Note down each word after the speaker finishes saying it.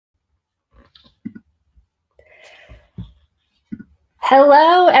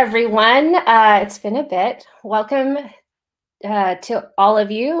Hello, everyone. It's been a bit. Welcome to all of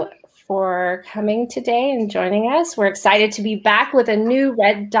you for coming today and joining us. We're excited to be back with a new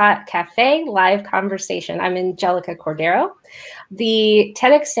Red Dot Café live conversation. I'm Angelica Cordero, the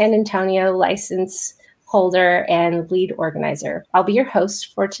TEDx San Antonio license holder and lead organizer. I'll be your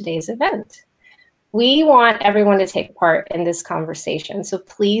host for today's event. We want everyone to take part in this conversation, so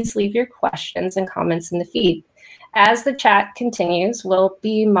please leave your questions and comments in the feed. As the chat continues, we'll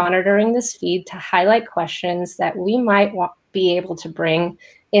be monitoring this feed to highlight questions that we might be able to bring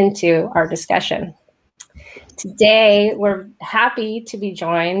into our discussion. Today, we're happy to be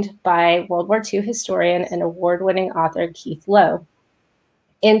joined by World War II historian and award-winning author Keith Lowe.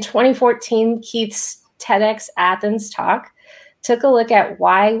 In 2014, Keith's TEDx Athens talk took a look at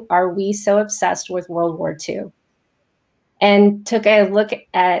why are we so obsessed with World War II, and took a look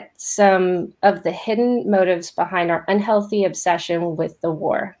at some of the hidden motives behind our unhealthy obsession with the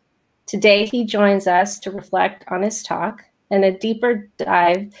war. Today, he joins us to reflect on his talk and a deeper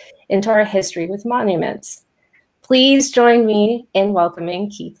dive into our history with monuments. Please join me in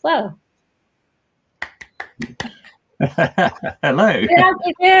welcoming Keith Lowe. Hello. Good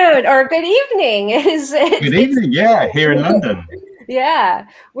afternoon, or good evening. Good evening, yeah, here in London. Yeah,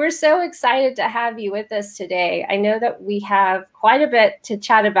 we're so excited to have you with us today. I know that we have quite a bit to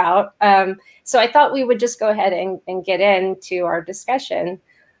chat about, so I thought we would just go ahead and get into our discussion.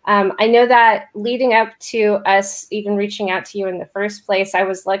 I know that leading up to us even reaching out to you in the first place, I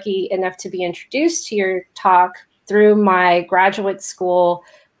was lucky enough to be introduced to your talk through my graduate school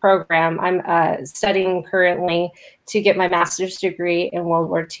program. I'm studying currently to get my master's degree in World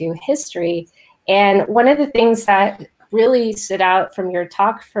War II history. And one of the things that really stood out from your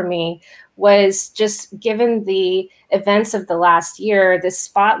talk for me was just given the events of the last year, the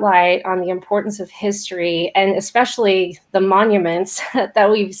spotlight on the importance of history, and especially the monuments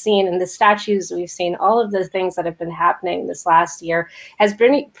that we've seen and the statues we've seen, all of the things that have been happening this last year has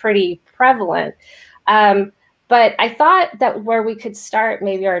been pretty prevalent. But I thought that where we could start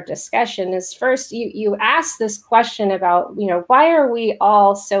maybe our discussion is first, you asked this question about, why are we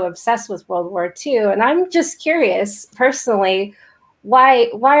all so obsessed with World War II? And I'm just curious, personally, why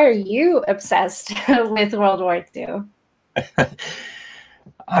are you obsessed with World War II?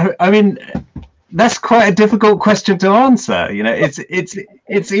 I mean, that's quite a difficult question to answer.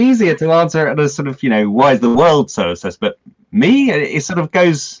 It's easier to answer it as sort of, why is the world so obsessed? But me, it sort of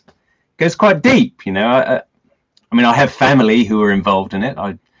goes quite deep. I have family who are involved in it.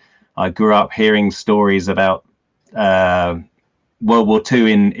 I grew up hearing stories about World War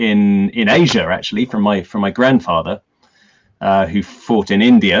II in Asia, actually, from my grandfather, who fought in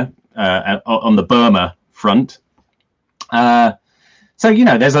India on the Burma front. So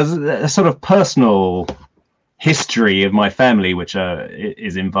there's a sort of personal history of my family which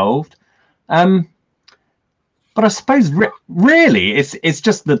is involved. But I suppose really it's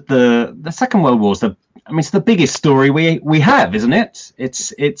just that the Second World War is it's the biggest story we have, isn't it?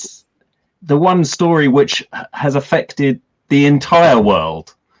 It's the one story which has affected the entire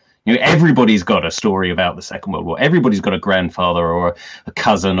world. Everybody's got a story about the Second World War. Everybody's got a grandfather or a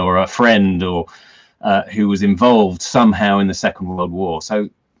cousin or a friend or who was involved somehow in the Second World War. So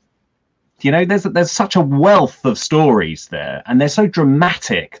there's such a wealth of stories there, and they're so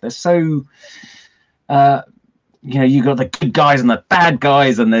dramatic. They're so you got the good guys and the bad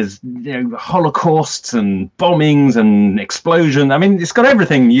guys, and there's holocausts and bombings and explosion. It's got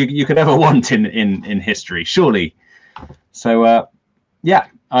everything you could ever want in history, surely. So yeah,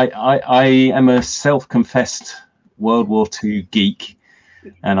 I am a self-confessed World War II geek,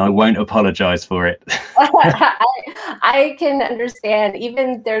 and I won't apologize for it. I can understand.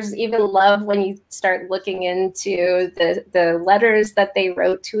 There's even love when you start looking into the letters that they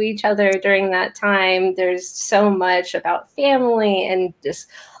wrote to each other during that time. There's so much about family and just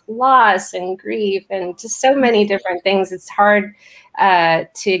loss and grief and just so many different things. It's hard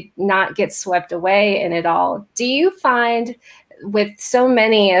to not get swept away in it all. Do you find, with so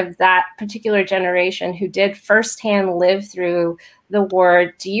many of that particular generation who did firsthand live through the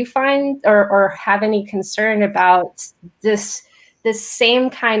war, do you find or have any concern about this same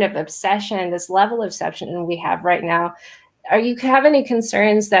kind of obsession, this level of obsession we have right now? Are you have any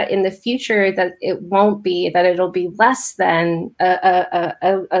concerns that in the future that it won't be, that it'll be less than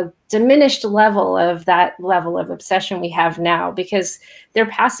a diminished level of that level of obsession we have now, because they're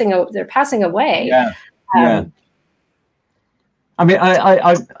passing away? Yeah. Yeah.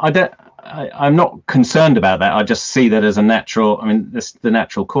 I'm not concerned about that. I just see that as a natural, that's the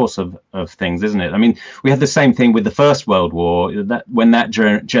natural course of things, isn't it? We had the same thing with the First World War, that when that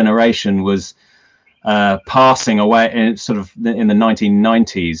generation was passing away in sort of in the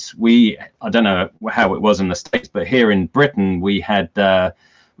 1990s. I don't know how it was in the States, but here in Britain, we had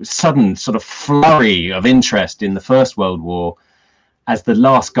sudden sort of flurry of interest in the First World War as the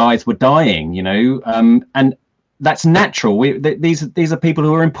last guys were dying, and that's natural. These are people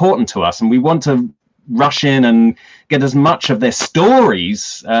who are important to us, and we want to rush in and get as much of their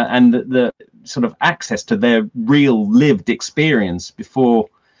stories and the sort of access to their real lived experience before,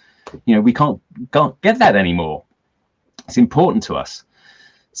 we can't get that anymore. It's important to us.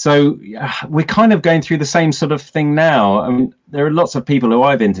 So we're kind of going through the same sort of thing now. I mean, there are lots of people who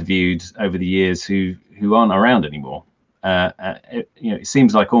I've interviewed over the years who aren't around anymore. It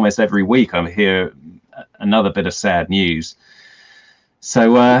seems like almost every week I hear another bit of sad news.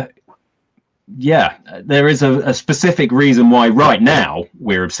 So there is a specific reason why right now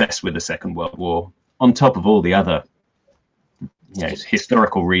we're obsessed with the Second World War, on top of all the other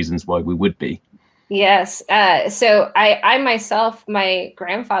historical reasons why we would be. Yes. So I myself, my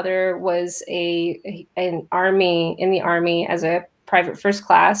grandfather was in the army as a private first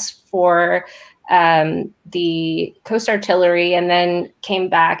class for the Coast Artillery, and then came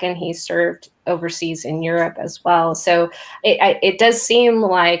back and he served overseas in Europe as well. So it does seem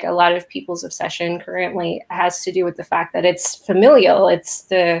like a lot of people's obsession currently has to do with the fact that it's familial. It's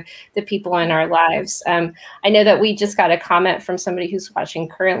the people in our lives. I know that we just got a comment from somebody who's watching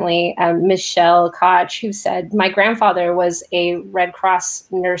currently, Michelle Koch, who said, my grandfather was a Red Cross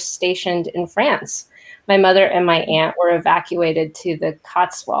nurse stationed in France. My mother and my aunt were evacuated to the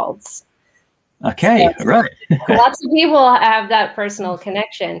Cotswolds. Okay, so, right. Lots of people have that personal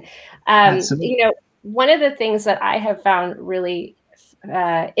connection. One of the things that I have found really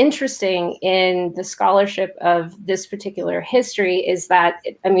interesting in the scholarship of this particular history is that,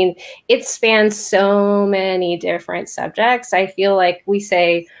 it spans so many different subjects. I feel like we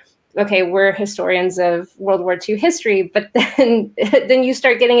say, okay, we're historians of World War II history, but then you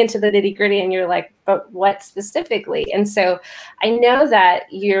start getting into the nitty gritty and you're like, but what specifically? And so I know that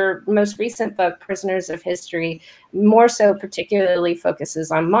your most recent book, Prisoners of History, more so particularly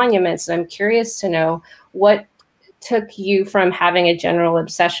focuses on monuments. And I'm curious to know what took you from having a general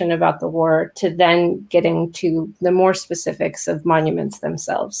obsession about the war to then getting to the more specifics of monuments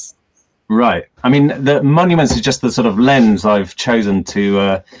themselves. Right. I mean, the monuments is just the sort of lens I've chosen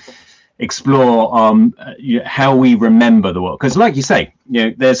to explore how we remember the war. Because, like you say,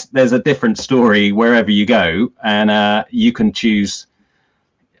 there's a different story wherever you go, and you can choose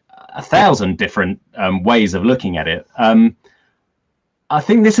 1,000 different ways of looking at it. I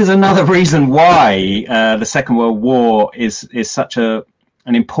think this is another reason why the Second World War is such an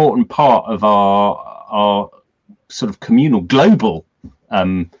important part of our sort of communal, global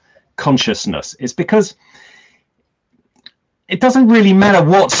consciousness. It's because it doesn't really matter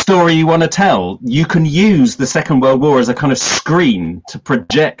what story you want to tell. You can use the Second World War as a kind of screen to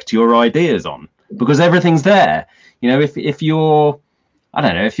project your ideas on, because everything's there. If you're, I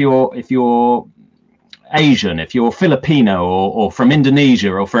don't know, if you're Asian, if you're Filipino or from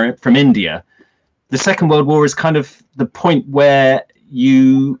Indonesia or from India, the Second World War is kind of the point where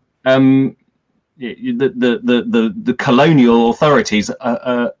you the colonial authorities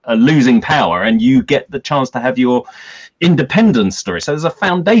are losing power, and you get the chance to have your independence story. So there's a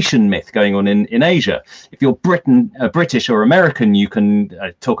foundation myth going on in Asia. If you're British or American, you can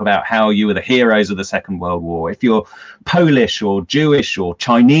talk about how you were the heroes of the Second World War. If you're Polish or Jewish or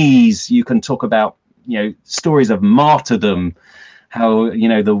Chinese, you can talk about stories of martyrdom, how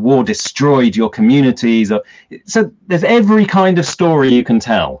the war destroyed your communities. So there's every kind of story you can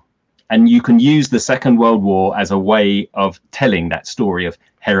tell. And you can use the Second World War as a way of telling that story of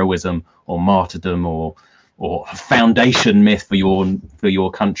heroism or martyrdom or foundation myth for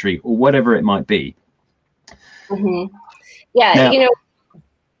your country, or whatever it might be. Mm-hmm. Yeah, now,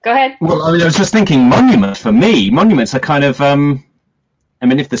 go ahead. Well, I was just thinking, monuments are kind of,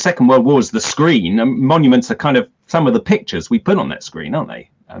 if the Second World War is the screen, monuments are kind of some of the pictures we put on that screen, aren't they?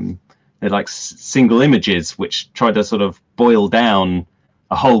 They're like single images which try to sort of boil down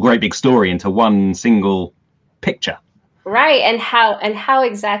a whole great big story into one single picture. Right. And how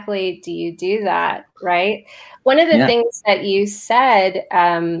exactly do you do that? Right. One of the things that you said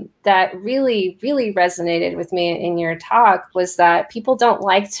that really, really resonated with me in your talk was that people don't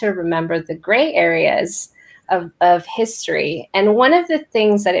like to remember the gray areas of history. And one of the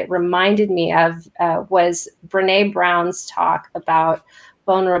things that it reminded me of was Brene Brown's talk about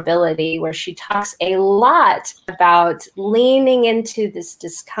vulnerability, where she talks a lot about leaning into this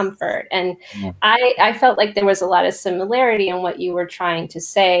discomfort. And I felt like there was a lot of similarity in what you were trying to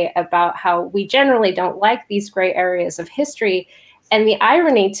say about how we generally don't like these gray areas of history. And the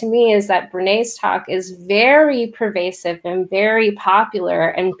irony to me is that Brené's talk is very pervasive and very popular,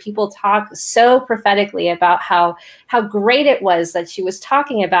 and people talk so prophetically about how great it was that she was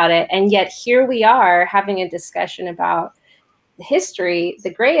talking about it. And yet here we are having a discussion about history,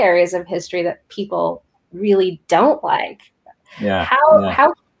 the gray areas of history that people really don't like. Yeah.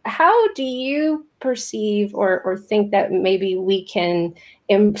 How do you perceive or think that maybe we can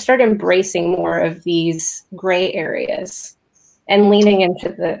start embracing more of these gray areas and leaning into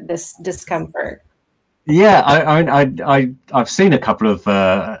this discomfort? Yeah, I've seen a couple of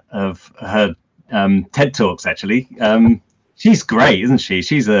her TED Talks actually. She's great, isn't she?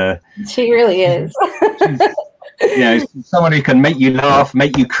 She really is. She's, someone who can make you laugh,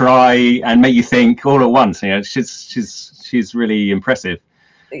 make you cry, and make you think all at once. She's really impressive.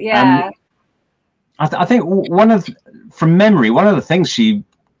 Yeah. I think from memory, one of the things she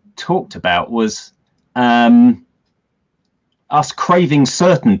talked about was us craving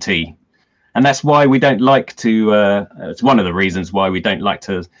certainty. And that's why we don't like to, it's one of the reasons why we don't like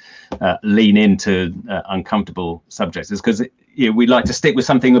to lean into uncomfortable subjects, is because we like to stick with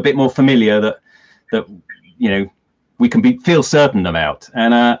something a bit more familiar that we can feel certain about.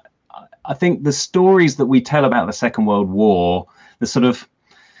 And I think the stories that we tell about the Second World War, the sort of,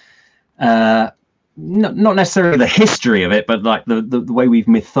 not necessarily the history of it, but like the way we've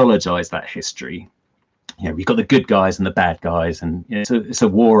mythologized that history. We've got the good guys and the bad guys, and it's a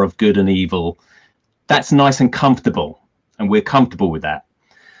war of good and evil. That's nice and comfortable, and we're comfortable with that.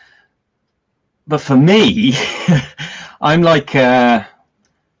 But for me, I'm like, when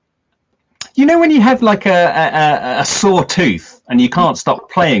you have like a sore tooth and you can't stop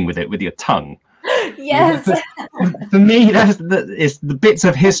playing with it with your tongue. Yes. For me, it's the bits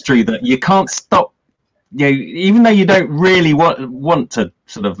of history that you can't stop. Even though you don't really want to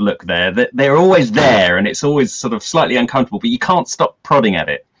sort of look there, they're always there, and it's always sort of slightly uncomfortable, but you can't stop prodding at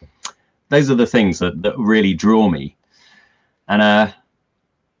it. Those are the things that really draw me. And I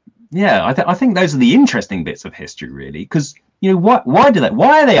think those are the interesting bits of history, really, because why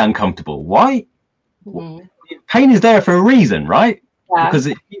are they uncomfortable? Why? Mm-hmm. Pain is there for a reason, right? Yeah.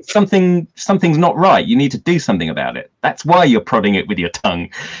 Because something's not right. You need to do something about it. That's why you're prodding it with your tongue.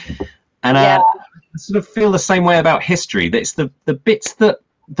 And I sort of feel the same way about history. That's the bits that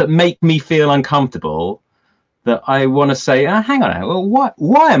make me feel uncomfortable, that I want to say, hang on, well,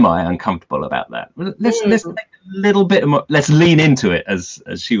 why am I uncomfortable about that? Let's take a little bit more, let's lean into it, as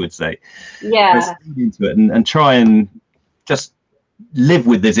she would say. Yeah. Let's lean into it and try and just live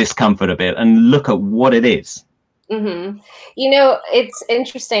with the discomfort a bit and look at what it is. Mm-hmm. It's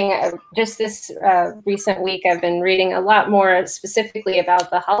interesting. Just this recent week, I've been reading a lot more specifically about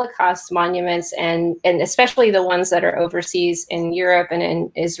the Holocaust monuments, and especially the ones that are overseas in Europe and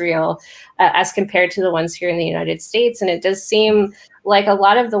in Israel, as compared to the ones here in the United States. And it does seem like a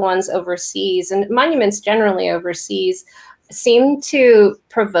lot of the ones overseas, and monuments generally overseas, seem to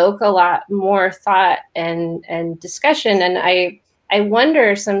provoke a lot more thought and discussion. And I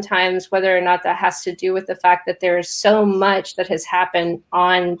wonder sometimes whether or not that has to do with the fact that there is so much that has happened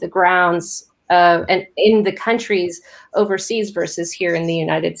on the grounds and in the countries overseas versus here in the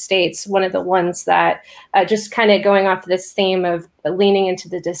United States. One of the ones that, just kind of going off this theme of leaning into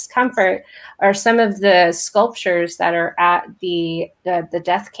the discomfort, are some of the sculptures that are at the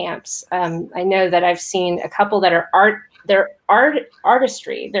death camps. I know that I've seen a couple that are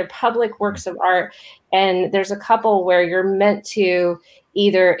artistry, they're public works of art. And there's a couple where you're meant to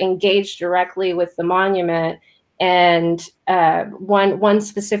either engage directly with the monument. And one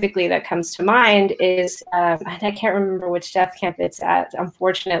specifically that comes to mind is, and I can't remember which death camp it's at,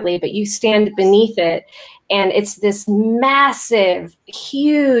 unfortunately, but you stand beneath it. And it's this massive,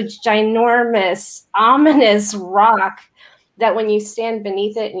 huge, ginormous, ominous rock that when you stand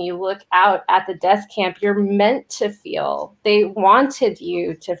beneath it and you look out at the death camp, you're meant to feel. They wanted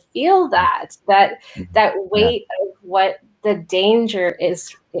you to feel that weight of what the danger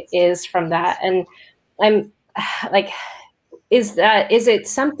is from that. And I'm like, is it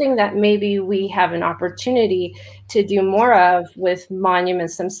something that maybe we have an opportunity to do more of with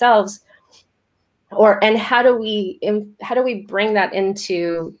monuments themselves, and how do we bring that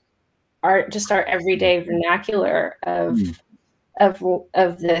into our everyday vernacular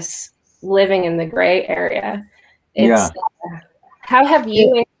of this living in the gray area? How have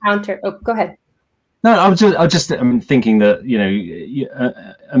you encountered? Oh, go ahead. No, I'm thinking that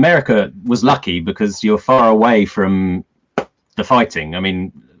America was lucky because you're far away from the fighting. I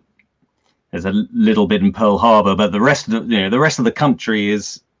mean, there's a little bit in Pearl Harbor, but the rest of the country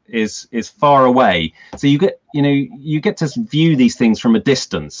is far away. So you get to view these things from a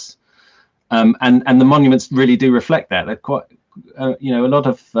distance, and the monuments really do reflect that. They're you know, a lot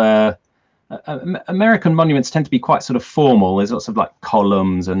of American monuments tend to be quite sort of formal. There's lots of like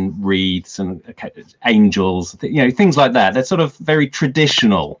columns and wreaths and angels, you know, things like that. They're sort of very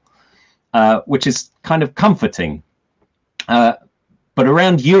traditional, which is kind of comforting. But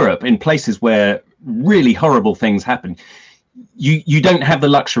around Europe, in places where really horrible things happen, you don't have the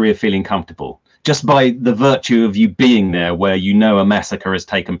luxury of feeling comfortable. Just by the virtue of you being there where you know a massacre has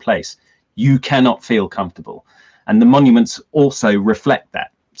taken place, you cannot feel comfortable. And the monuments also reflect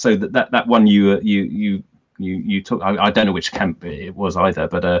that. So that one you took, I don't know which camp it was either,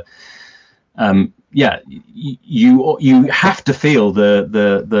 but yeah, you have to feel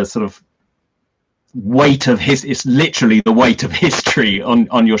the sort of weight of it's literally the weight of history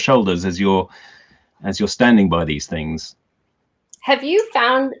on your shoulders as you're standing by these things. Have you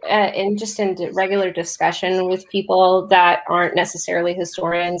found in regular discussion with people that aren't necessarily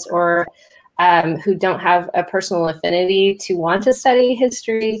historians or who don't have a personal affinity to want to study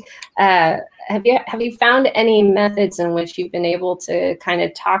history, have you found any methods in which you've been able to kind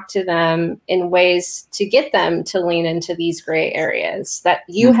of talk to them in ways to get them to lean into these gray areas that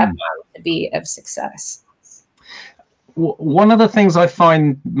you have found to be of success? One of the things I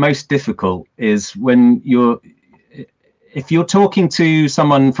find most difficult is if you're talking to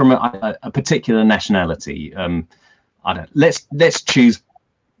someone from a particular nationality, let's choose,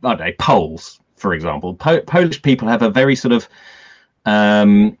 I don't know, Poles, for example. Polish people have a very sort of,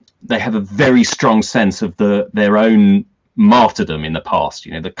 they have a very strong sense of their own martyrdom in the past.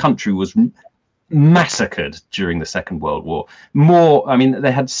 You know, the country was massacred during the Second World War. I mean,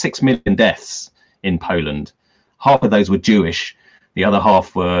 they had 6 million deaths in Poland. Half of those were Jewish. The other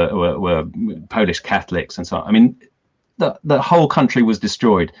half were Polish Catholics and so on. I mean, the whole country was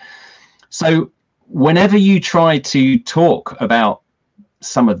destroyed. So whenever you try to talk about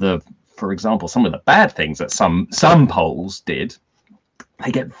for example, some of the bad things that some Poles did,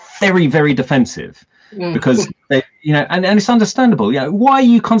 they get very, very defensive because they, you know, and it's understandable. You know, why are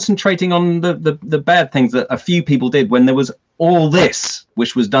you concentrating on the bad things that a few people did when there was all this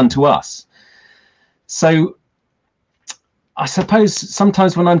which was done to us? So I suppose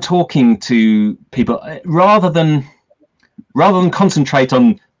sometimes when I'm talking to people, rather than concentrate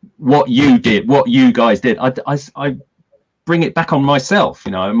on what you did, what you guys did, I bring it back on myself.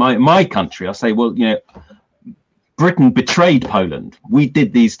 You know, my country. I say, well, you know, Britain betrayed Poland. We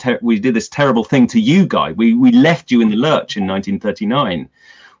did this terrible thing to you guys. We left you in the lurch in 1939.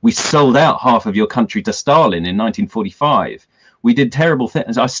 We sold out half of your country to Stalin in 1945. We did terrible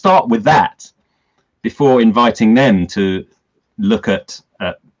things. I start with that before inviting them to look at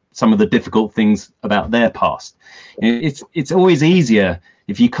some of the difficult things about their past. It's always easier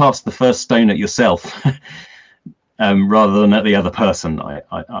if you cast the first stone at yourself rather than at the other person.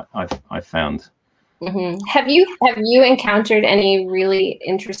 I've found. Mm-hmm. Have you encountered any really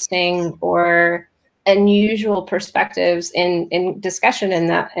interesting or unusual perspectives in discussion in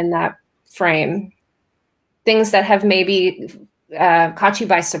that frame? Things that have maybe caught you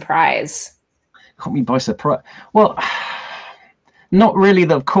by surprise? Caught me by surprise. Well, not really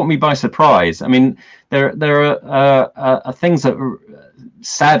that have caught me by surprise. I mean, there are things that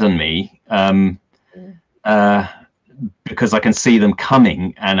sadden me because I can see them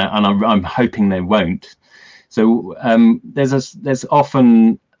coming, and I'm hoping they won't. So there's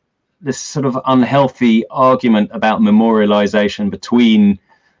often this sort of unhealthy argument about memorialization between,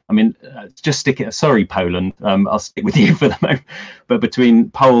 I mean, just stick it. Sorry, Poland. I'll stick with you for the moment. But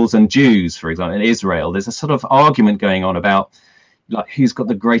between Poles and Jews, for example, in Israel, there's a sort of argument going on about like who's got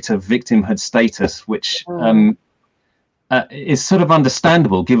the greater victimhood status, which is sort of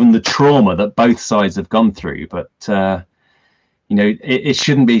understandable given the trauma that both sides have gone through. But you know, it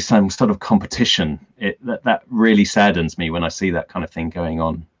shouldn't be some sort of competition. That really saddens me when I see that kind of thing going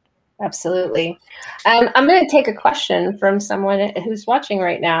on. Absolutely. I'm going to take a question from someone who's watching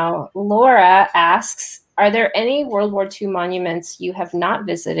right now. Laura asks, are there any World War II monuments you have not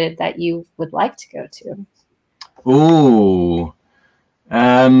visited that you would like to go to? Ooh,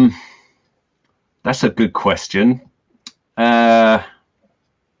 that's a good question. Let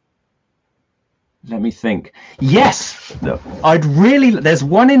me think. Yes, there's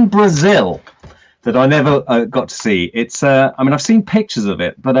one in Brazil that I never got to see. It's I mean, I've seen pictures of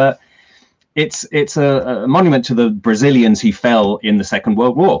it, but it's a monument to the Brazilians who fell in the Second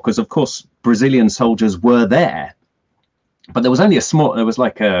World War, because of course Brazilian soldiers were there, but there was only there was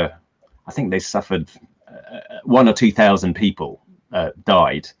like I think they suffered 1,000 or 2,000 people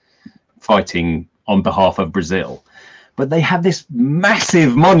died fighting on behalf of Brazil. But they have this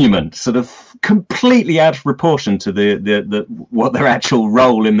massive monument, sort of completely out of proportion to the what their actual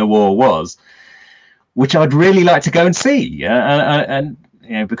role in the war was, which I'd really like to go and see. And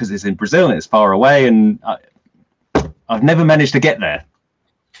you know, because it's in Brazil and it's far away, and I've never managed to get there.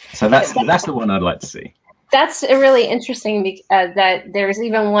 So that's the one I'd like to see. That's really interesting that there's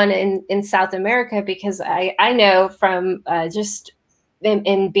even one in South America, because I know from just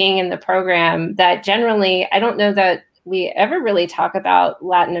in being in the program that generally I don't know that we ever really talk about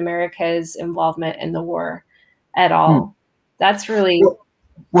Latin America's involvement in the war at all. That's really...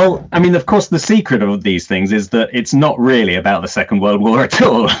 Well, I mean, of course, the secret of these things is that it's not really about the Second World War at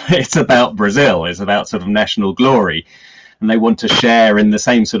all. It's about Brazil. It's about sort of national glory. And they want to share in the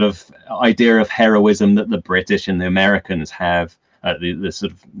same sort of idea of heroism that the British and the Americans have, the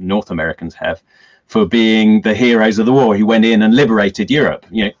sort of North Americans have, for being the heroes of the war who went in and liberated Europe.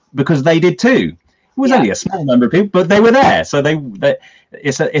 You know, because they did too. It was only a small number of people, but they were there. So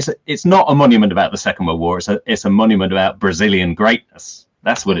it's not a monument about the Second World War. It's a monument about Brazilian greatness.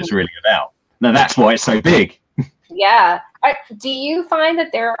 That's what it's really about. Now that's why it's so big. Yeah. Do you find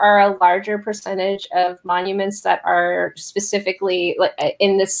that there are a larger percentage of monuments that are specifically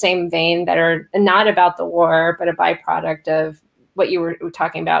in the same vein, that are not about the war, but a byproduct of what you were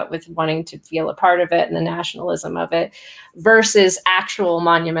talking about with wanting to feel a part of it and the nationalism of it, versus actual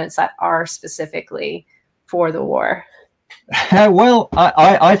monuments that are specifically for the war? Well,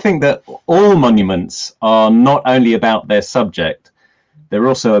 I think that all monuments are not only about their subject, they're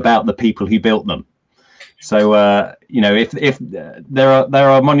also about the people who built them. So, you know, if there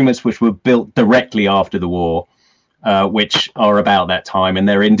are monuments which were built directly after the war, which are about that time, and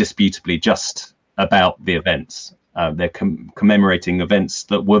they're indisputably just about the events. They're commemorating events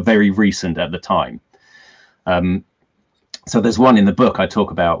that were very recent at the time. So there's one in the book I talk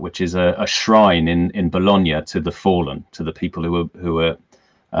about, which is a shrine in Bologna to the fallen, to the people who were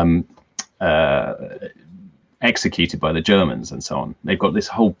executed by the Germans and so on. They've got this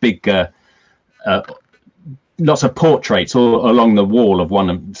whole big lots of portraits all along the wall of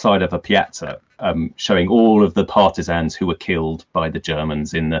one side of a piazza, showing all of the partisans who were killed by the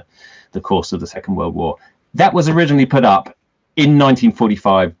Germans in the course of the Second World War. That was originally put up in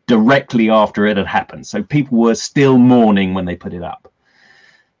 1945, directly after it had happened. So people were still mourning when they put it up.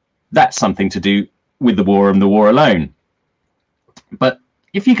 That's something to do with the war and the war alone. But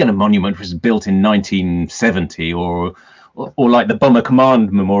if you get a monument which was built in 1970, or like the Bomber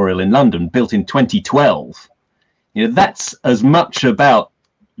Command Memorial in London, built in 2012, you know, that's as much about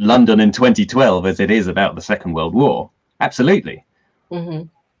London in 2012 as it is about the Second World War. Absolutely. Mm-hmm.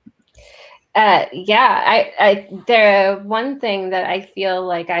 Yeah, the one thing that I feel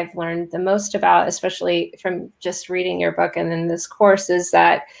like I've learned the most about, especially from just reading your book and in this course, is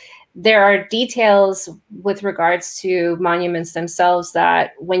that there are details with regards to monuments themselves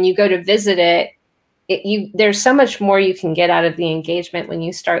that when you go to visit it, there's so much more you can get out of the engagement when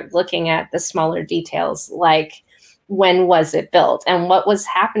you start looking at the smaller details, like when was it built and what was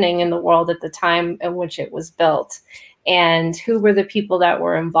happening in the world at the time in which it was built, and who were the people that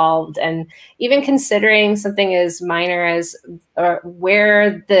were involved, and even considering something as minor as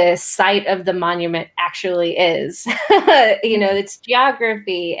where the site of the monument actually is, you know, its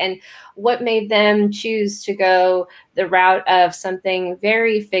geography, and what made them choose to go the route of something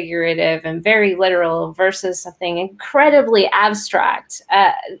very figurative and very literal versus something incredibly abstract,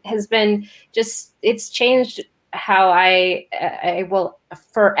 has been just, it's changed how I will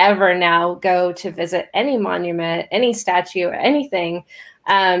forever now go to visit any monument, any statue, anything,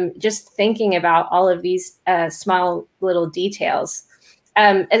 just thinking about all of these small little details.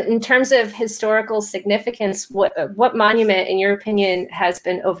 In terms of historical significance, what monument, in your opinion, has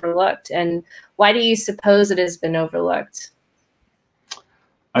been overlooked, and why do you suppose it has been overlooked?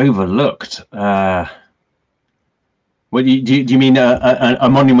 Overlooked? What do you mean a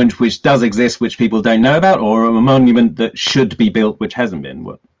monument which does exist, which people don't know about, or a monument that should be built, which hasn't been?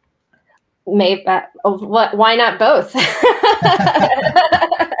 What? Maybe. Why not both? In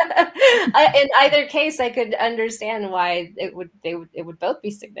either case, I could understand why it would both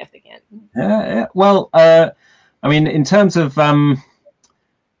be significant. Well, I mean, in terms of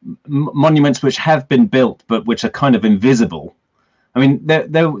monuments which have been built but which are kind of invisible. I mean,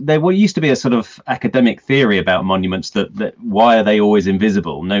 there used to be a sort of academic theory about monuments that why are they always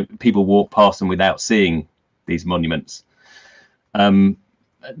invisible? No, people walk past them without seeing these monuments.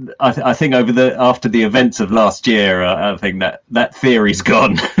 I think after the events of last year, I think that theory's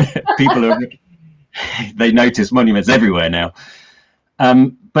gone. People they notice monuments everywhere now.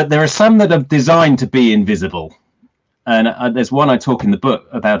 But there are some that are designed to be invisible, and there's one I talk in the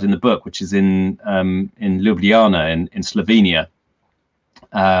book, which is in Ljubljana in Slovenia.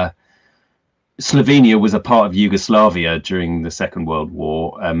 Slovenia was a part of Yugoslavia during the Second World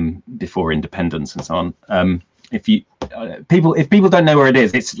War, before independence and so on. If people don't know where it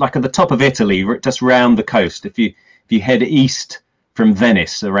is, it's like at the top of Italy, just round the coast. If you head east from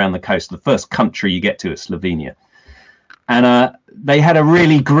Venice around the coast, the first country you get to is Slovenia. And they had a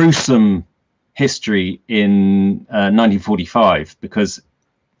really gruesome history in 1945, because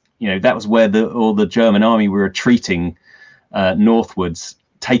that was where all the German army were retreating northwards,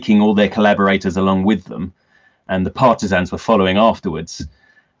 taking all their collaborators along with them, and the partisans were following afterwards.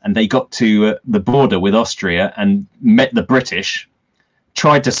 And they got to the border with Austria and met the British,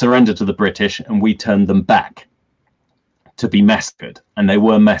 tried to surrender to the British, and we turned them back to be massacred. And they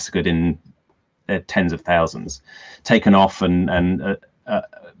were massacred in their tens of thousands, taken off and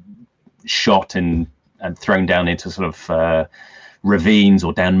shot and thrown down into sort of ravines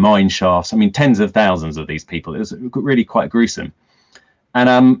or down mine shafts. I mean, tens of thousands of these people. It was really quite gruesome.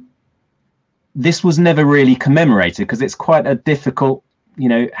 And this was never really commemorated, because it's quite a difficult,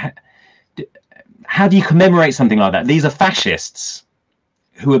 how do you commemorate something like that? These are fascists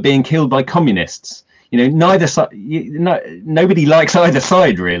who are being killed by communists. Neither side, nobody likes either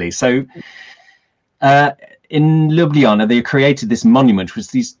side, really. So in Ljubljana, they created this monument, which was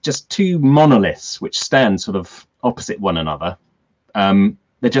these just two monoliths which stand sort of opposite one another.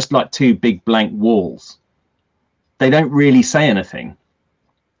 They're just like two big blank walls. They don't really say anything.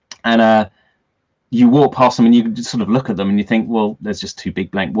 And you walk past them and you just sort of look at them and you think, well, there's just two big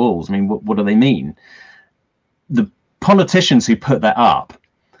blank walls. I mean, what do they mean? The politicians who put that up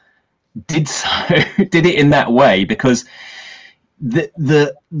did it in that way because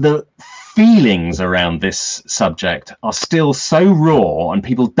the feelings around this subject are still so raw, and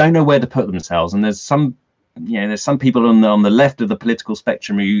people don't know where to put themselves. And there's some people on the left of the political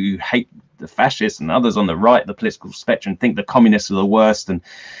spectrum who hate the fascists, and others on the right of the political spectrum think the communists are the worst. And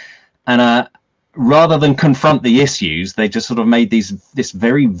rather than confront the issues, they just sort of made this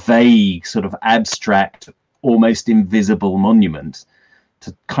very vague, sort of abstract, almost invisible monument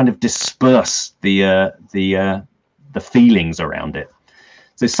to kind of disperse the feelings around it.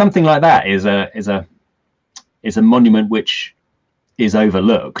 So something like that is a monument which is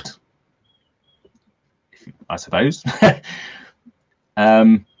overlooked, I suppose.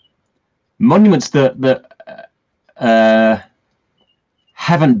 Monuments that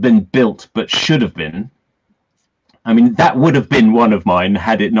haven't been built but should have been. I mean, that would have been one of mine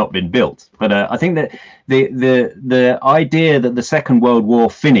had it not been built. But I think that the idea that the Second World War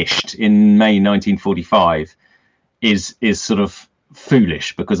finished in May 1945 is sort of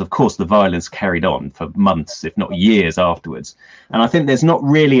foolish, because of course the violence carried on for months, if not years, afterwards. And I think there's not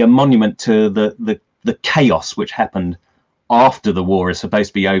really a monument to the chaos which happened after the war is supposed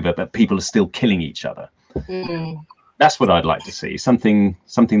to be over, but people are still killing each other. That's what I'd like to see, something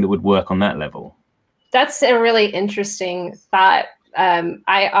that would work on that level. That's a really interesting thought.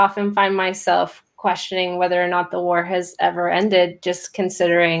 I often find myself questioning whether or not the war has ever ended, just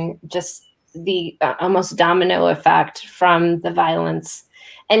considering just the almost domino effect from the violence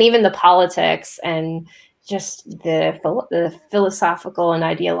and even the politics and just the philosophical and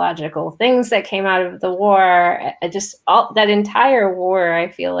ideological things that came out of the war. Just all that entire war, I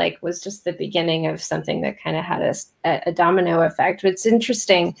feel like, was just the beginning of something that kind of had a domino effect. It's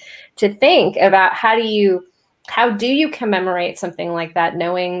interesting to think about how do you commemorate something like that,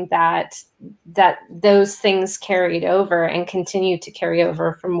 knowing that those things carried over and continue to carry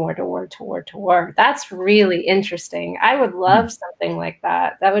over from war to war to war to war. That's really interesting. I would love something like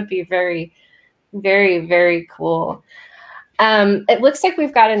that. That would be very, very, very cool. It looks like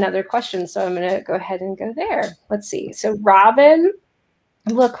we've got another question, so I'm going to go ahead and go there. Let's see. So Robin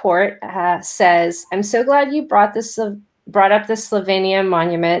LaCourte says, I'm so glad you brought up the Slovenia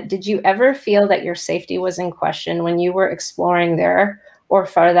monument. Did you ever feel that your safety was in question when you were exploring there, or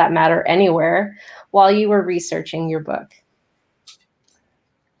for that matter, anywhere, while you were researching your book?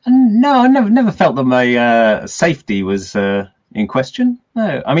 No, I never felt that my safety was in question.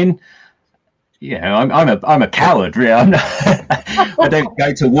 No, I mean, I'm a coward, really. I don't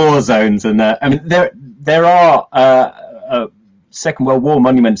go to war zones, and I mean, there are Second World War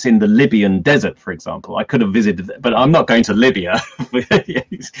monuments in the Libyan desert, for example. I could have visited, but I'm not going to Libya.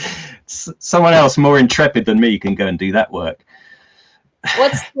 Someone else more intrepid than me can go and do that work.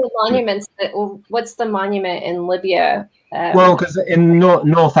 What's the monument in Libya? Well, because in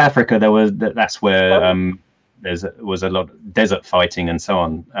North Africa that's where was a lot of desert fighting and so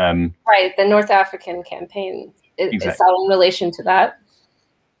on. Right, the North African campaign. Exactly. Is that in relation to that?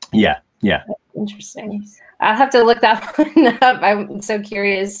 Yeah. Interesting. I'll have to look that one up. I'm so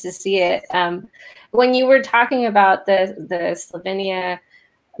curious to see it. When you were talking about the Slovenia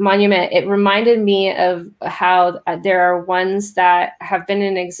monument, it reminded me of how there are ones that have been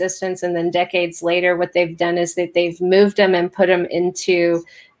in existence, and then decades later, what they've done is that they've moved them and put them into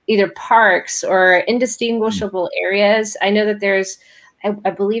either parks or indistinguishable areas. I know that there's,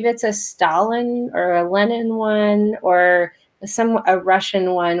 I believe it's a Stalin or a Lenin one, or a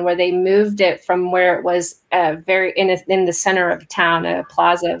Russian one, where they moved it from where it was very in the center of town, a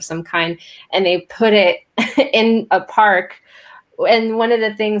plaza of some kind, and they put it in a park. And one of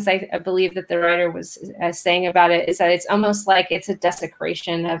the things I believe that the writer was saying about it is that it's almost like it's a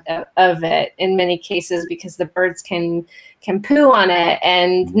desecration of it in many cases, because the birds can poo on it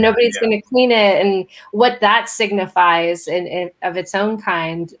and nobody's going to clean it, and what that signifies of its own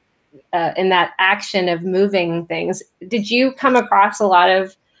kind in that action of moving things. Did you come across a lot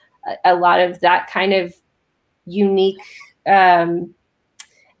of that kind of unique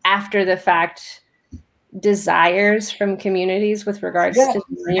after the fact desires from communities with regards to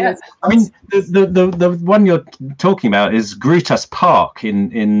monuments? I mean, the one you're talking about is Grutas Park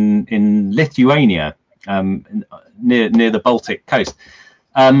in Lithuania, near the Baltic coast.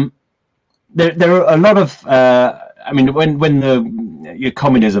 There are a lot of I mean, when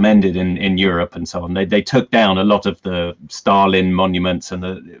communism ended in Europe and so on, they took down a lot of the Stalin monuments and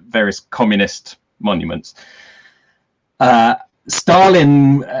the various communist monuments.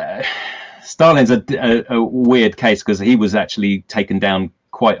 Stalin's a weird case, because he was actually taken down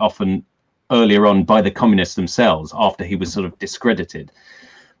quite often earlier on by the communists themselves after he was sort of discredited.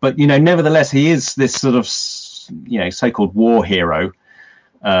 But, nevertheless, he is this sort of, so-called war hero.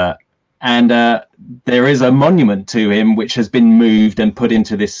 And there is a monument to him which has been moved and put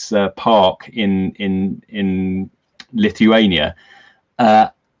into this park in Lithuania.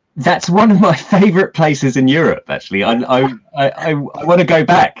 That's one of my favorite places in Europe, actually. I want to go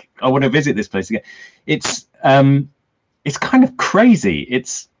back. I want to visit this place again. It's kind of crazy.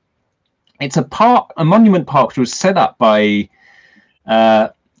 It's a monument park which was set up by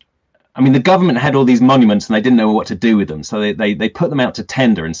I mean, the government had all these monuments and they didn't know what to do with them, so they put them out to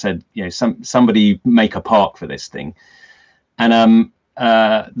tender and said, somebody make a park for this thing. And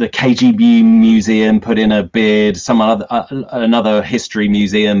the KGB museum put in a bid, another history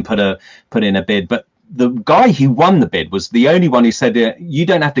museum put in a bid, but the guy who won the bid was the only one who said, you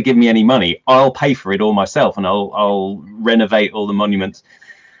don't have to give me any money, I'll pay for it all myself, and I'll renovate all the monuments.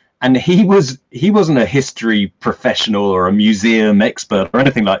 And he wasn't a history professional or a museum expert or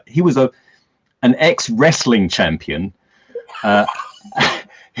anything like that. He was an ex-wrestling champion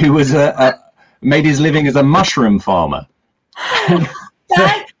who was made his living as a mushroom farmer.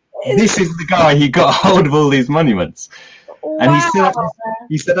 This is the guy who got hold of all these monuments. Wow. And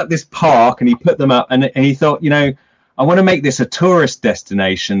he set up this park and he put them up, and he thought, I want to make this a tourist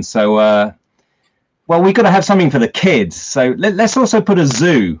destination. So, well, we've got to have something for the kids. So let's also put a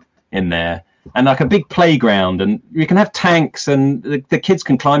zoo in there, and like a big playground, and you can have tanks, and the kids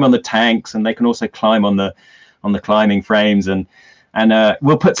can climb on the tanks, and they can also climb on the climbing frames, and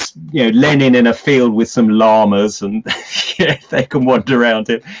we'll put Lenin in a field with some llamas, and they can wander around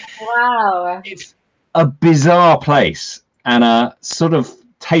it. Wow, it's a bizarre place, and a sort of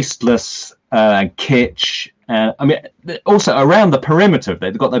tasteless and kitsch. I mean, also around the perimeter,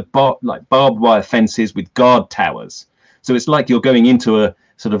 they've got the barbed wire fences with guard towers, so it's like you're going into a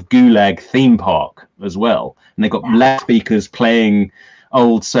sort of gulag theme park as well, and they've got loudspeakers playing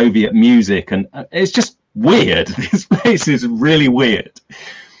old Soviet music, and it's just weird. This place is really weird.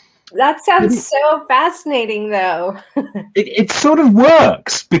 That sounds so fascinating, though. it sort of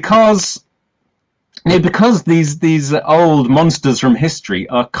works because these old monsters from history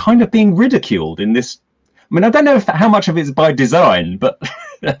are kind of being ridiculed in this. I mean, I don't know how much of it's by design, but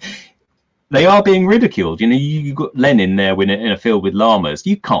they are being ridiculed. You got Lenin there in a field with llamas.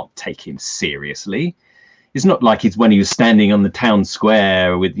 You can't take him seriously. It's not like it's when he was standing on the town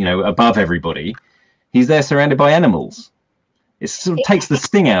square with, above everybody. He's there surrounded by animals. It sort of takes the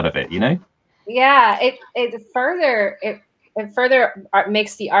sting out of it, Yeah, it further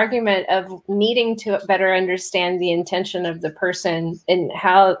makes the argument of needing to better understand the intention of the person and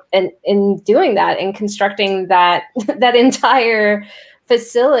how, and in doing that and constructing that entire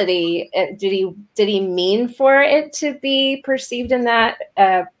facility. Did he mean for it to be perceived in that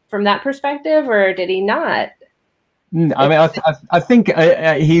from that perspective, or did he not? I mean, I think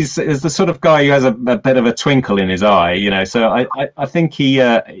he's the sort of guy who has a bit of a twinkle in his eye, so I think he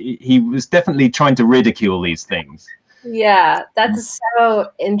was definitely trying to ridicule these things. Yeah, that's so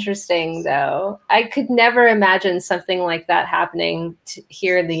interesting, though. I could never imagine something like that happening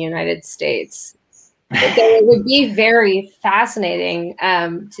here in the United States. It would be very fascinating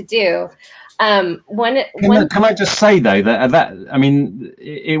to do. Can I just say though that I mean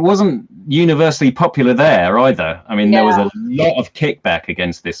it wasn't universally popular there either. I mean, there was a lot of kickback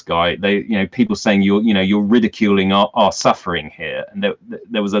against this guy. People saying you're ridiculing our suffering here, and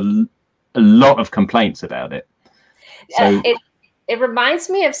there was a lot of complaints about it. So it reminds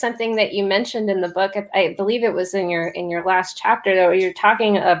me of something that you mentioned in the book. I believe it was in your last chapter, though, where you're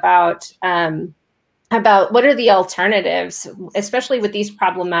talking about what are the alternatives, especially with these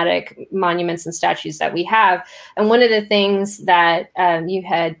problematic monuments and statues that we have. And one of the things that you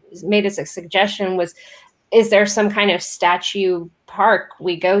had made as a suggestion was, is there some kind of statue park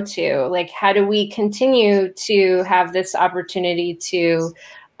we go to? Like, how do we continue to have this opportunity to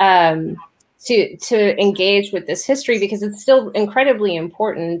engage with this history, because it's still incredibly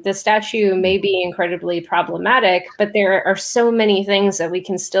important. The statue may be incredibly problematic, but there are so many things that we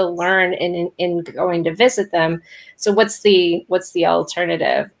can still learn in going to visit them. So what's the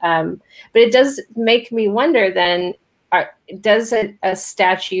alternative? But it does make me wonder then, does a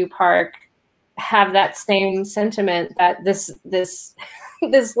statue park have that same sentiment that this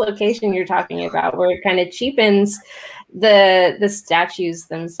location you're talking about, where it kind of cheapens the statues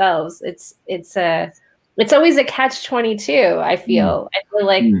themselves? It's always a catch-22. I feel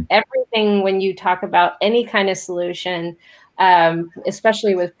like everything, when you talk about any kind of solution,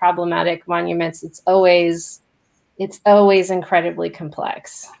 especially with problematic monuments, it's always incredibly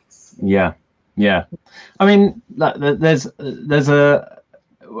complex. Yeah. I mean,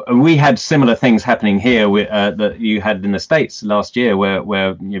 we had similar things happening here that you had in the States last year,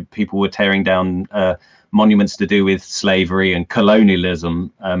 where people were tearing down monuments to do with slavery and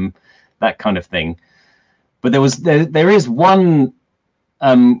colonialism, that kind of thing. But there is one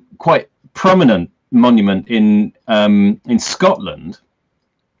quite prominent monument in Scotland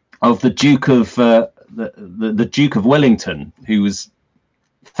of the Duke of the Duke of Wellington, who was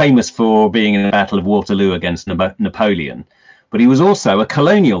famous for being in the Battle of Waterloo against Napoleon. But he was also a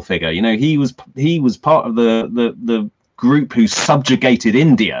colonial figure. He was part of the group who subjugated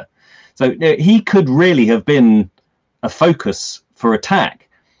India. So he could really have been a focus for attack,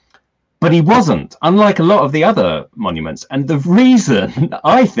 but he wasn't, unlike a lot of the other monuments. And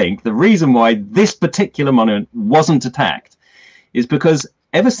I think the reason why this particular monument wasn't attacked is because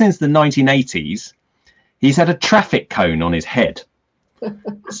ever since the 1980s, he's had a traffic cone on his head.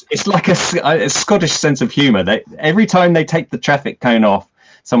 It's like a Scottish sense of humor. Every time they take the traffic cone off,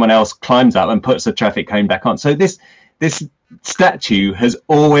 someone else climbs up and puts the traffic cone back on. So this statue has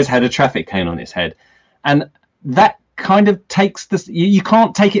always had a traffic cone on its head, and that kind of takes this. You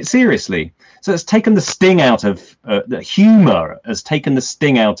can't take it seriously. So it's taken the sting out of the humor, has taken the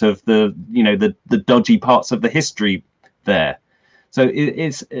sting out of the dodgy parts of the history there. So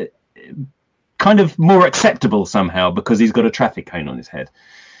it's kind of more acceptable somehow because he's got a traffic cone on his head.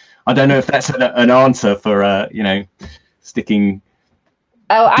 I don't know if that's an answer for sticking.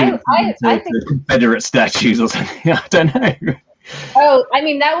 I think Confederate statues or something. I don't know. Oh, I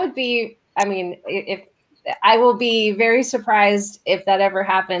mean, that would be. I mean, if I will be very surprised if that ever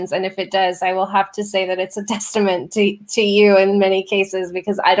happens, and if it does, I will have to say that it's a testament to you in many cases,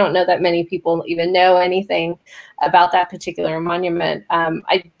 because I don't know that many people even know anything about that particular monument. But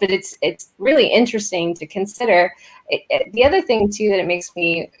it's really interesting to consider. The other thing too that it makes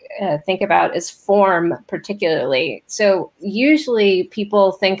me think about is form, particularly. So usually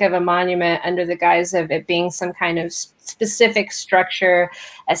people think of a monument under the guise of it being some kind of specific structure,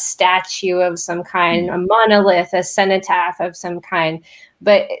 a statue of some kind, a monolith, a cenotaph of some kind.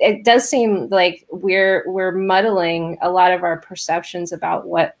 But it does seem like we're muddling a lot of our perceptions about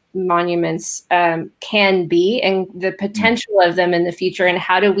what monuments can be and the potential of them in the future, and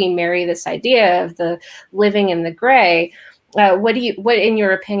how do we marry this idea of the living in the gray? What in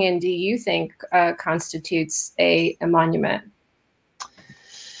your opinion do you think constitutes a monument?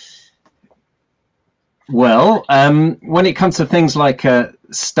 Well, when it comes to things like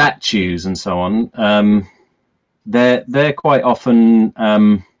statues and so on, they're quite often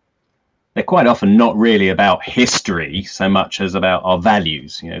not really about history so much as about our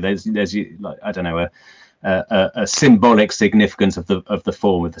values. There's like, I don't know, a symbolic significance of the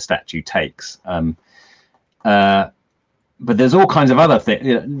form of the statue takes. But there's all kinds of other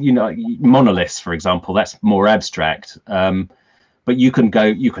things. Monoliths, for example, that's more abstract. But you can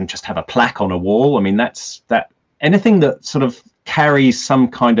just have a plaque on a wall. I mean, anything that sort of carries some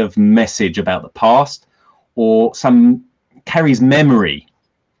kind of message about the past or carries memory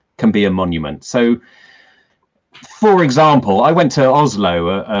can be a monument. So, for example, I went to Oslo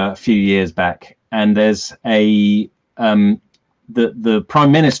a few years back, and there's the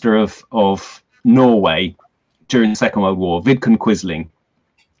Prime Minister of Norway during the Second World War, Vidkun Quisling.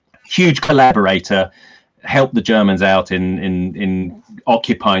 huge collaborator, helped the Germans out in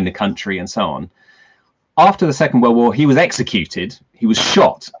occupying the country and so on. After the Second World War, he was executed. He was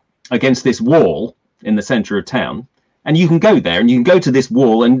shot against this wall in the center of town. And you can go there and you can go to this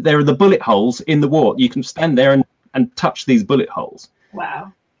wall, and there are the bullet holes in the wall. You can stand there and touch these bullet holes.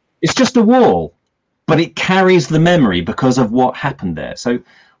 Wow. It's just a wall, but it carries the memory because of what happened there. So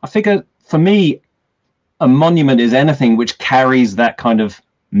I figure, for me, a monument is anything which carries that kind of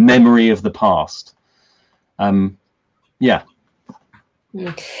memory of the past. Yeah.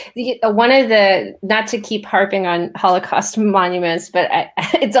 One of the, not to keep harping on Holocaust monuments, but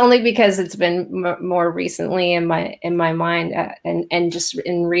it's only because it's been more recently in my mind and just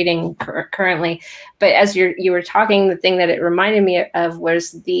in reading currently. But as you were talking, the thing that it reminded me of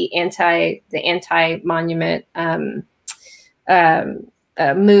was the anti-monument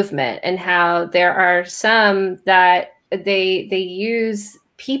movement, and how there are some that they use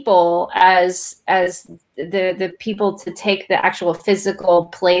people as the people to take the actual physical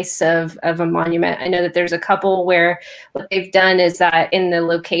place of a monument. I know that there's a couple where what they've done is that in the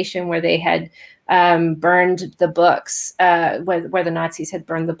location where they had burned the books, where the Nazis had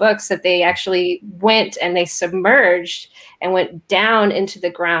burned the books, that they actually went and they submerged and went down into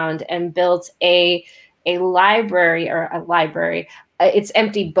the ground and built a library. It's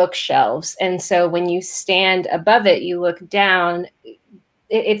empty bookshelves, and so when you stand above it, you look down.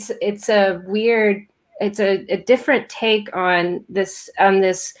 It's a different take on this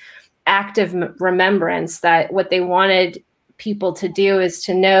act of remembrance, that what they wanted people to do is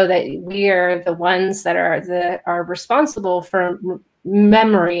to know that we are the ones that are responsible for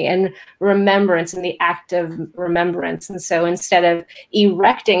memory and remembrance and the act of remembrance. And so instead of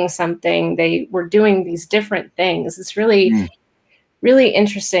erecting something, they were doing these different things. It's really really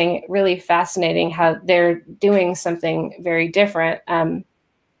interesting, really fascinating how they're doing something very different.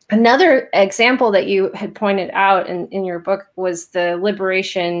 Another example that you had pointed out in your book was the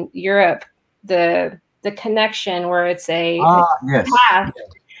Liberation Europe, the connection where it's a path.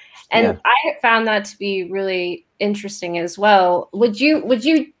 And I found that to be really interesting as well. Would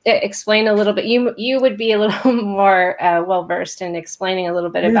you explain a little bit? You would be a little more well-versed in explaining a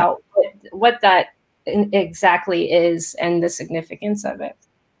little bit about what that exactly is and the significance of it.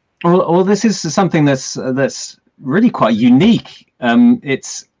 Well, this is something that's really quite unique.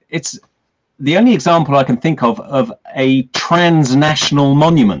 It's the only example I can think of a transnational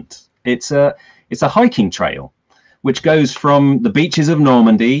monument. It's a hiking trail which goes from the beaches of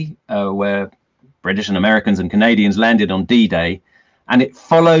Normandy, where British and Americans and Canadians landed on D-Day, and it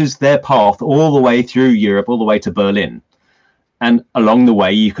follows their path all the way through Europe, all the way to Berlin. And along the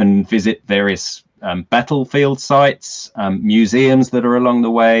way, you can visit various battlefield sites, museums that are along the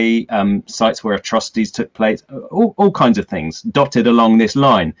way, sites where atrocities took place, all kinds of things dotted along this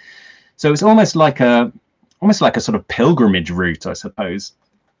line. So it's almost like a sort of pilgrimage route, I suppose.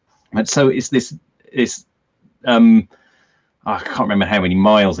 But so it's this I can't remember how many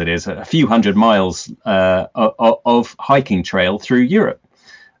miles it is, a few hundred miles of hiking trail through Europe.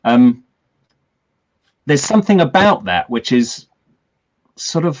 There's something about that which is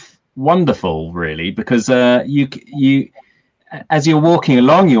sort of wonderful, really, because you as you're walking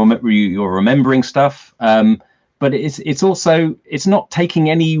along, you're remembering stuff, but it's not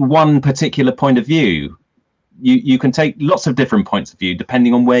taking any one particular point of view. You can take lots of different points of view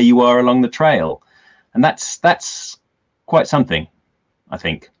depending on where you are along the trail, and that's quite something, I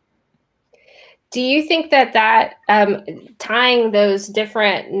think. Do you think that tying those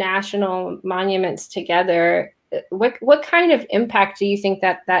different national monuments together, what kind of impact do you think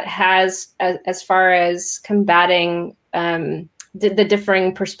that has as far as combating the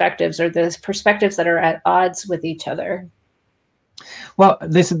differing perspectives, or the perspectives that are at odds with each other? Well,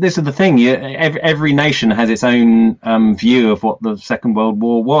 this is the thing. Every nation has its own view of what the Second World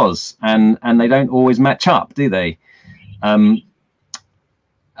War was, and they don't always match up, do they?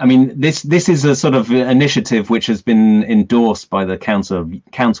 I mean, this is a sort of initiative which has been endorsed by the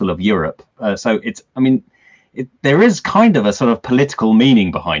Council of Europe. So it's, I mean, there is kind of a sort of political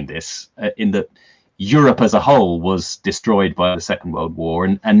meaning behind this, in that Europe as a whole was destroyed by the Second World War,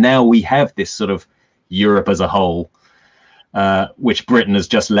 and now we have this sort of Europe as a whole, which Britain has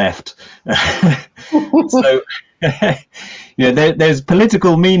just left. So, there's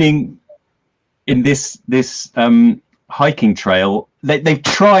political meaning in this hiking trail. They've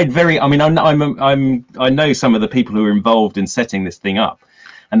tried very. I mean, I know some of the people who are involved in setting this thing up,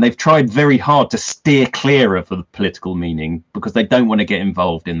 and they've tried very hard to steer clear of the political meaning because they don't want to get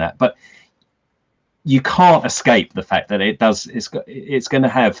involved in that. But you can't escape the fact that it's going to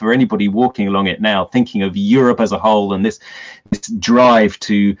have, for anybody walking along it now, thinking of Europe as a whole, and this drive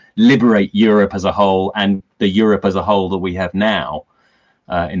to liberate Europe as a whole, and the Europe as a whole that we have now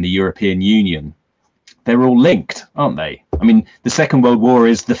in the European Union. They're all linked, aren't they? I mean, the Second World War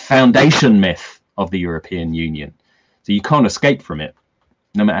is the foundation myth of the European Union. So you can't escape from it,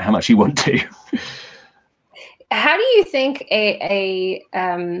 no matter how much you want to. How do you think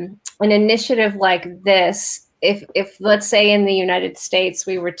an initiative like this, if let's say in the United States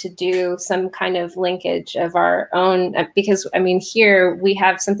we were to do some kind of linkage of our own, because I mean here we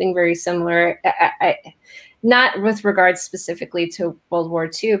have something very similar, not with regards specifically to World War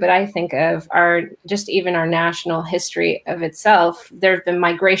II, but I think of even our national history of itself. There have been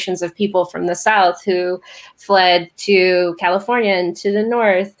migrations of people from the South who fled to California and to the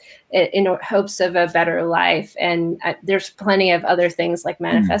North in hopes of a better life. And there's plenty of other things like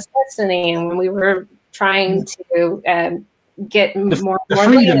Manifest Destiny. And when we were trying to get more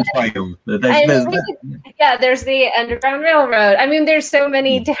freedom trail. There's the Underground Railroad. I mean, there's so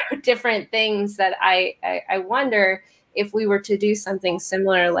many different things that I wonder if we were to do something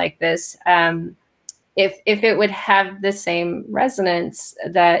similar like this, if it would have the same resonance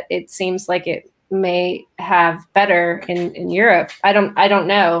that it seems like it may have better in Europe. I don't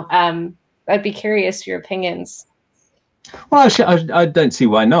know. I'd be curious your opinions. Well, I don't see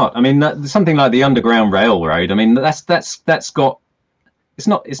why not. I mean, something like the Underground Railroad. I mean, that's got. It's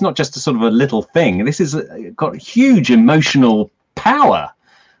not just a sort of a little thing. This is got huge emotional power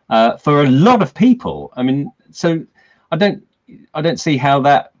for a lot of people. I mean, so I don't see how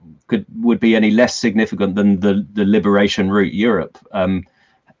that would be any less significant than the Liberation Route Europe,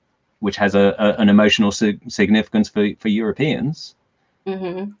 which has an emotional significance for Europeans.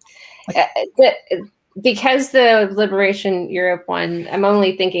 Mm-hmm. Because the Liberation Europe one, I'm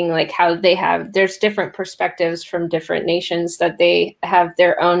only thinking like how there's different perspectives from different nations, that they have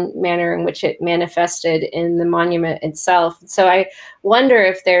their own manner in which it manifested in the monument itself. So I wonder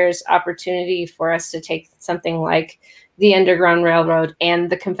if there's opportunity for us to take something like the Underground Railroad and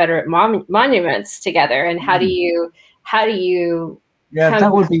the Confederate monuments together. And how do you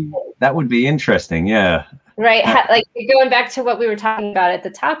that would be interesting. Yeah. Right. Like going back to what we were talking about at the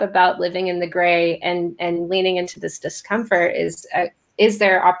top about living in the gray and leaning into this discomfort, is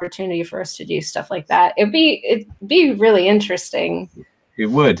there opportunity for us to do stuff like that? It'd be really interesting.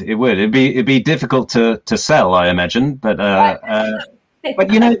 It'd be difficult to sell, I imagine, but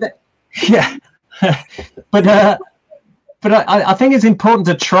you know that, yeah. but I think it's important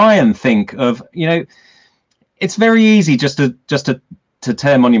to try and think of, you know, it's very easy just to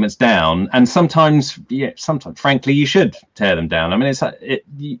tear monuments down, and sometimes frankly you should tear them down. I mean,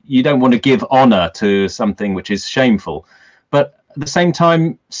 you don't want to give honor to something which is shameful, but at the same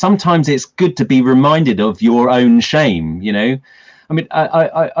time sometimes it's good to be reminded of your own shame, you know. I mean,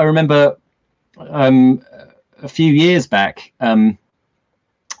 I remember a few years back, you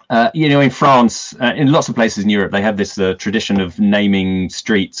know, in France, in lots of places in Europe, they have this tradition of naming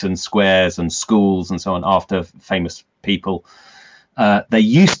streets and squares and schools and so on after famous people. There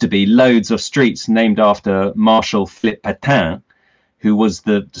used to be loads of streets named after Marshal Philippe Pétain, who was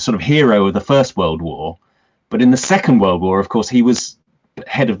the sort of hero of the First World War. But in the Second World War, of course, he was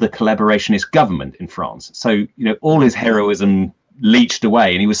head of the collaborationist government in France. So, you know, all his heroism leached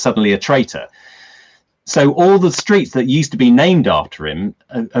away and he was suddenly a traitor. So all the streets that used to be named after him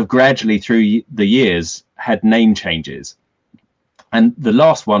have gradually through the years had name changes. And the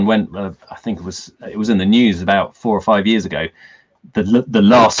last one went, I think it was in the news about 4 or 5 years ago. The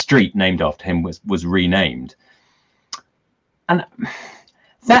last street named after him was renamed. And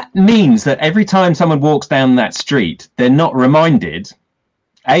that means that every time someone walks down that street, they're not reminded,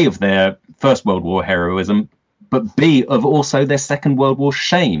 A, of their First World War heroism, but B, of also their Second World War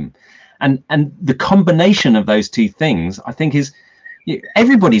shame. And the combination of those two things, I think, is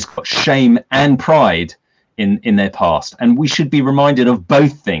everybody's got shame and pride in their past, and we should be reminded of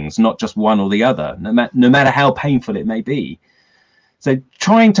both things, not just one or the other, no matter how painful it may be. So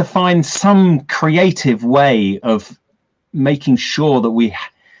trying to find some creative way of making sure that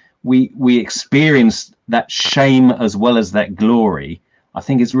we experience that shame as well as that glory, I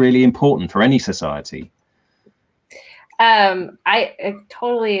think is really important for any society. I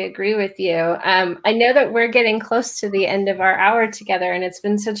totally agree with you. I know that we're getting close to the end of our hour together, and it's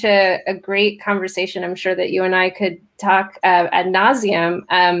been such a great conversation. I'm sure that you and I could talk ad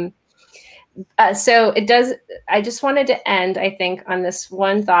nauseum. So I just wanted to end, I think, on this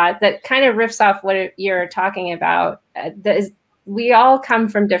one thought that kind of riffs off what you're talking about. We all come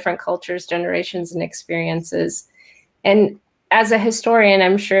from different cultures, generations, and experiences. And as a historian,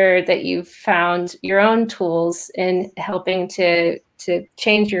 I'm sure that you've found your own tools in helping to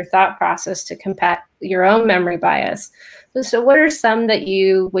change your thought process to combat your own memory bias. So what are some that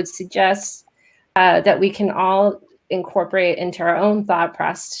you would suggest that we can all incorporate into our own thought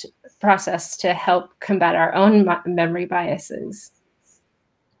process to help combat our own memory biases?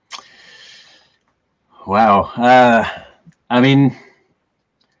 Wow. I mean,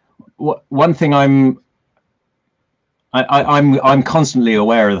 one thing I'm constantly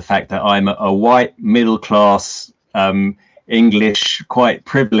aware of the fact that I'm a white, middle class, English, quite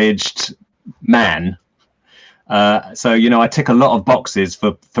privileged man. So, you know, I tick a lot of boxes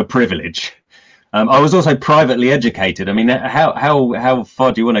for privilege. I was also privately educated. I mean, how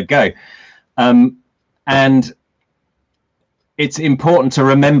far do you want to go? And it's important to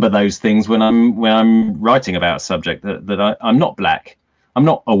remember those things when I'm writing about a subject, that I'm not black, I'm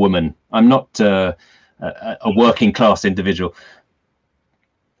not a woman, I'm not a working class individual.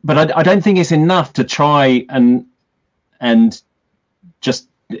 But I don't think it's enough to try and just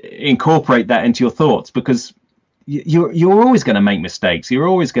incorporate that into your thoughts, because you're always going to make mistakes. You're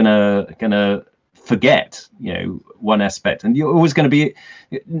always gonna forget, you know, one aspect, and you're always going to be.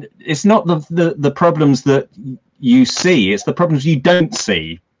 It's not the problems that you see; it's the problems you don't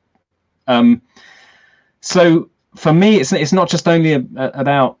see. So for me, it's not just only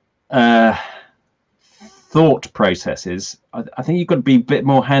about thought processes. I think you've got to be a bit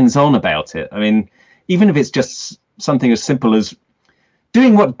more hands-on about it. I mean, even if it's just something as simple as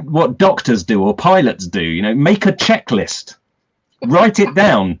doing what doctors do or pilots do, you know, make a checklist, write it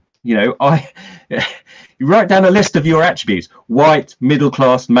down. You know, you write down a list of your attributes: white, middle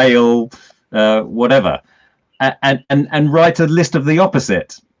class, male, whatever, and write a list of the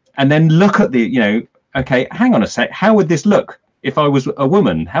opposite, and then look at the, you know, okay, hang on a sec, how would this look if I was a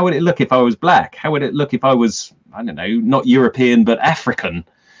woman? How would it look if I was black? How would it look if I was, I don't know, not European but African?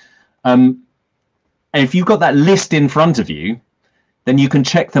 And if you've got that list in front of you, then you can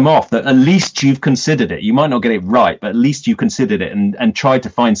check them off, that at least you've considered it. You might not get it right, but at least you considered it, and try to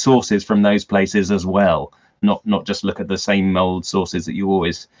find sources from those places as well. Not just look at the same old sources that you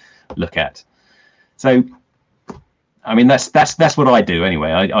always look at. So, I mean, that's what I do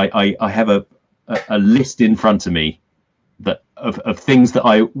anyway. I have a list in front of me that of things that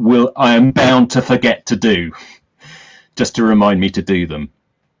I am bound to forget to do, just to remind me to do them.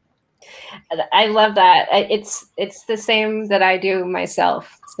 I love that. It's the same that I do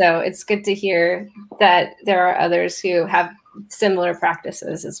myself. So it's good to hear that there are others who have similar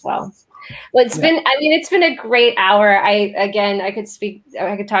practices as well. Well, it's been a great hour. I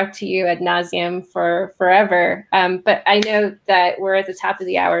could talk to you ad nauseum for forever. But I know that we're at the top of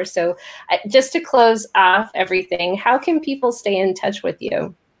the hour. So just to close off everything, how can people stay in touch with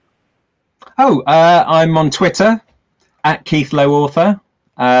you? Oh, I'm on Twitter at Keith Lowe Author.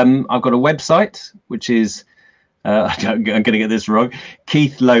 I've got a website, which is, I'm going to get this wrong,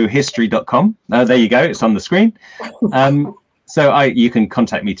 keithlowhistory.com. There you go. It's on the screen. So you can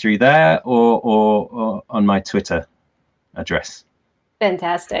contact me through there or on my Twitter address.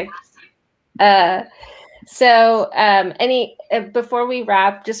 Fantastic. Before we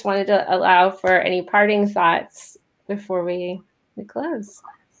wrap, just wanted to allow for any parting thoughts before we close.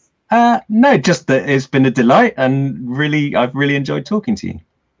 No, just that it's been a delight, and I've really enjoyed talking to you.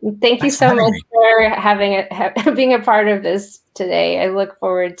 Thank you so much for being a part of this today. I look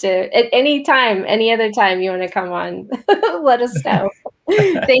forward to any other time you want to come on, let us know.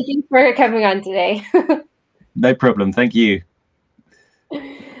 Thank you for coming on today. No problem. Thank you.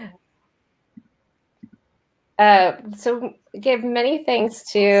 So give many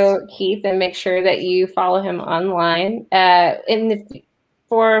thanks to Keith, and make sure that you follow him online.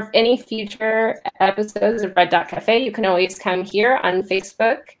 For any future episodes of Red Dot Café, you can always come here on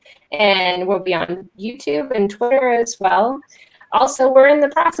Facebook, and we'll be on YouTube and Twitter as well. Also, we're in the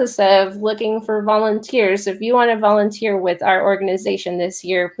process of looking for volunteers. If you want to volunteer with our organization this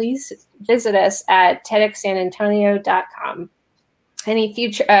year, please visit us at tedxsanantonio.com.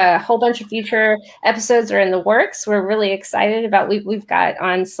 A whole bunch of future episodes are in the works. We're really excited about what we've got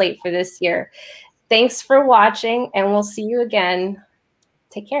on slate for this year. Thanks for watching, and we'll see you again.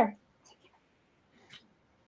 Take care.